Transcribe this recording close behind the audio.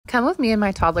Come with me and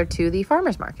my toddler to the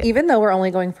farmer's market. Even though we're only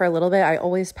going for a little bit, I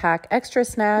always pack extra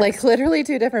snacks, like literally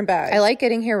 2 different bags. I like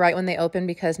getting here right when they open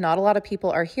because not a lot of people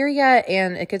are here yet,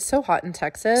 and it gets so hot in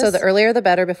Texas. So the earlier the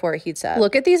better before it heats up.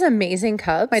 Look at these amazing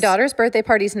cups. My daughter's birthday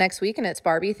party's next week and it's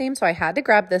Barbie themed, so I had to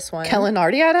grab this one. Kellen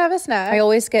already had to have a snack. I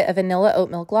always get a vanilla oat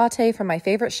milk latte from my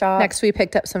favorite shop. Next, we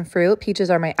picked up some fruit. Peaches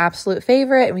are my absolute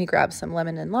favorite, and we grabbed some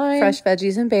lemon and lime, fresh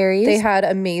veggies and berries. They had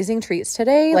amazing treats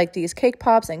today, like these cake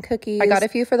pops and cookies. I got a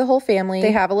few for the whole family.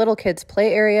 They have a little kids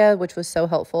play area, which was so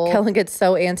helpful. Kellen gets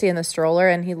so antsy in the stroller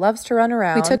and he loves to run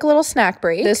around. We took a little snack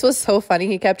break. This was so funny.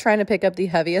 He kept trying to pick up the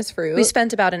heaviest fruit. We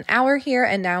spent about an hour here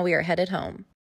and now we are headed home.